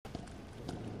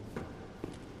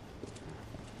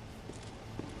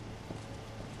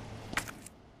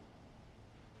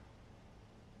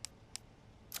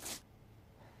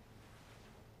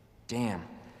Damn.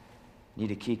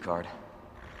 Need a key card. You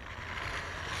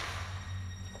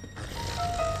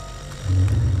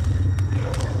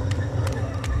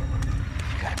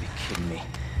gotta be kidding me.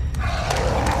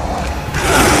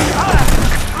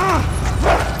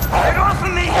 Get off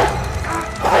of me!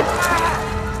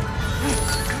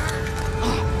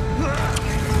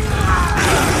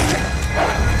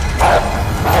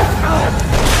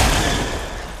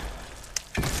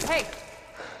 Hey!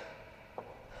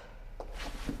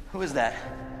 Who is that?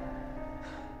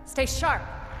 Stay sharp.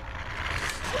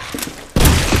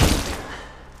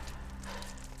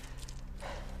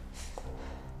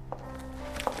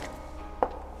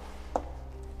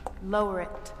 Lower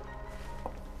it.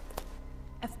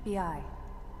 FBI.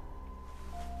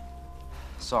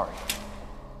 Sorry.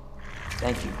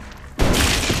 Thank you.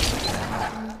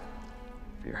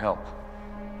 For your help.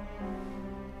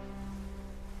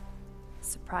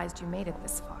 Surprised you made it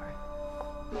this far.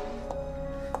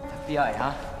 FBI,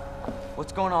 huh?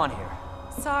 What's going on here?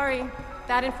 Sorry,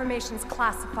 that information's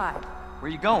classified. Where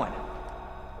you going?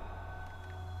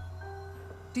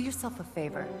 Do yourself a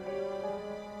favor.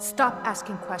 Stop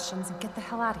asking questions and get the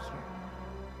hell out of here.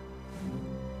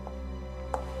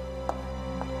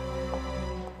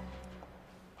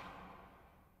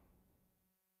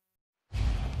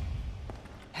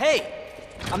 Hey!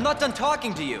 I'm not done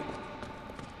talking to you!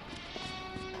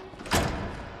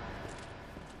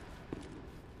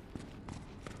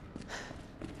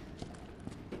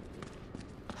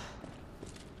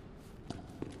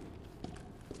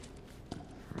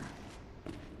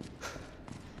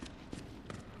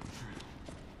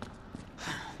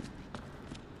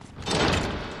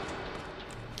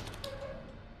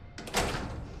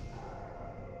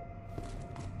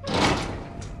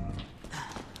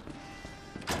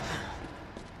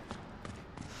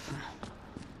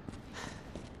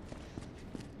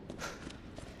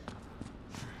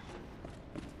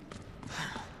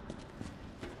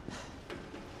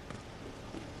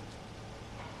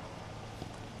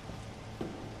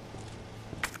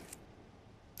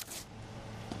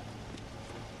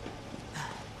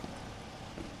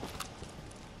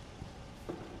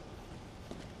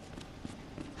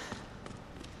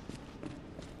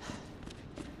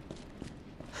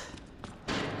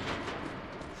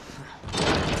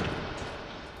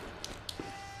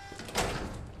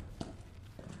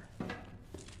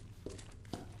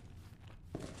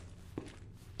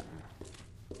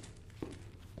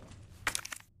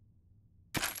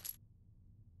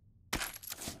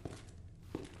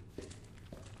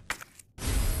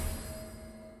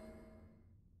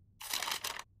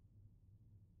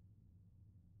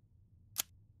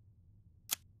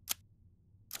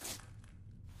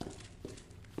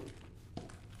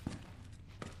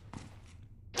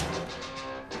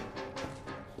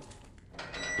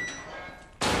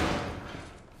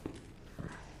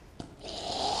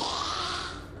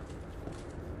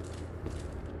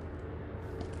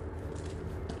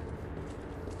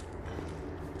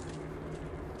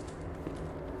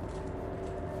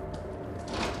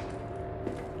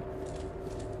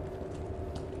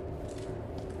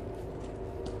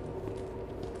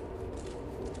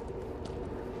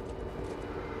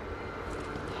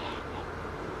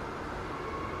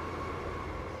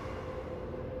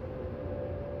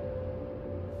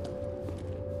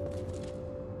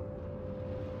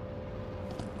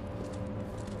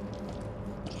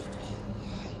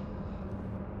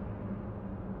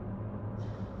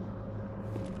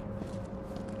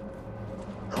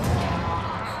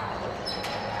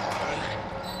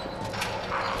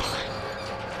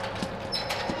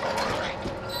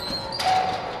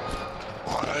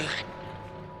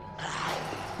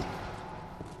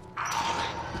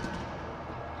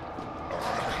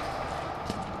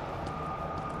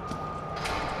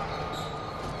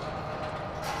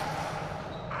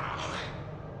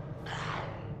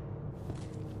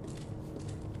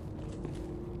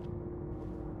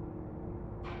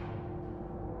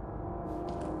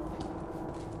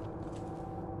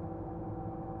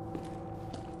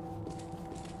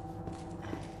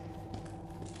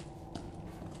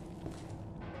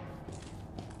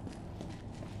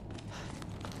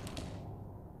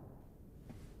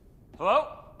 Hello?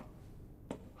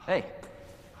 Hey.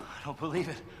 I don't believe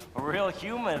it. A real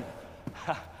human.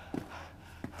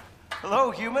 Hello,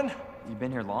 human. You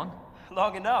been here long?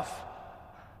 Long enough.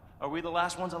 Are we the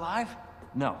last ones alive?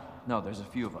 No, there's a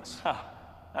few of us. Huh.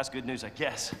 That's good news, I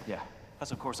guess. Yeah.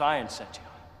 That's of course Irons sent you.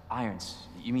 Irons?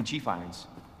 You mean Chief Irons?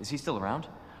 Is he still around?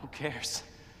 Who cares?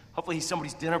 Hopefully he's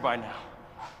somebody's dinner by now.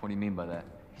 What do you mean by that?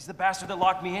 He's the bastard that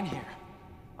locked me in here.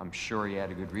 I'm sure he had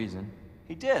a good reason.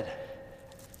 He did.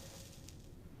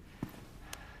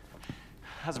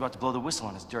 I was about to blow the whistle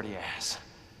on his dirty ass.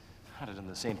 I'd have done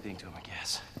the same thing to him, I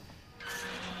guess.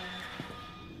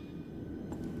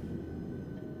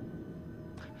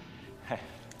 Hey,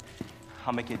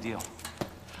 I'll make you a deal.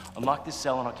 Unlock this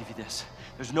cell and I'll give you this.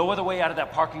 There's no other way out of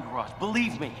that parking garage.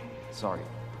 Believe me. Sorry,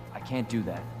 I can't do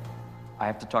that. I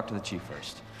have to talk to the chief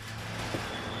first.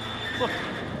 Look,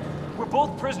 we're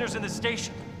both prisoners in this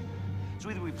station. So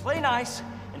either we play nice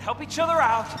and help each other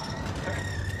out, or...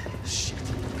 Shit.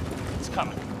 It's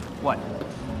coming. What?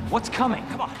 What's coming?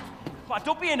 Come on. Come on,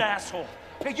 don't be an asshole.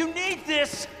 Okay, you need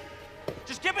this.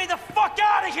 Just get me the fuck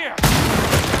out of here!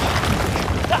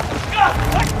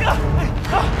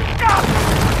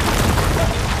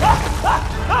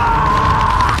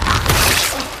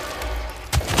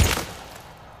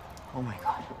 Oh my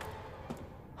God.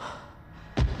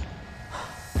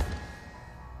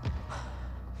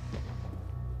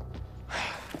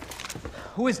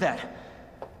 Who is that?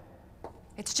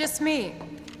 It's just me.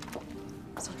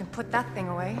 So you can put that thing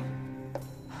away.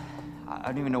 I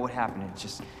don't even know what happened. It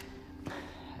just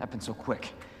happened so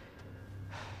quick.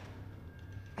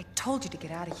 I told you to get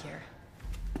out of here.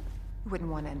 You wouldn't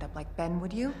want to end up like Ben,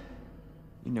 would you?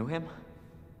 You knew him?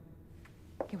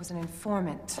 He was an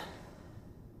informant.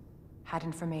 Had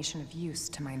information of use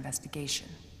to my investigation.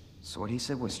 So what he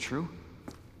said was true?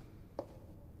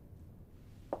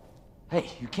 Hey,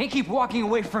 you can't keep walking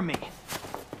away from me!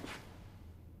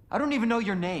 I don't even know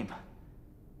your name.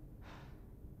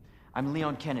 I'm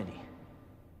Leon Kennedy.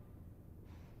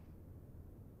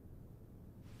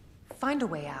 Find a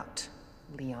way out,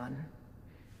 Leon.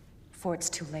 Before it's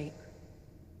too late.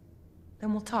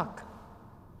 Then we'll talk.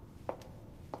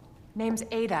 Name's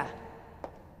Ada.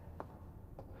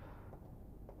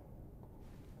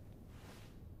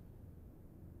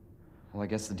 Well, I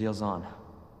guess the deal's on.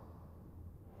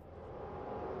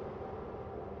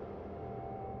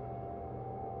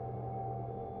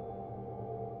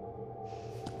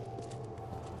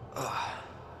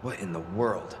 What in the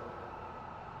world?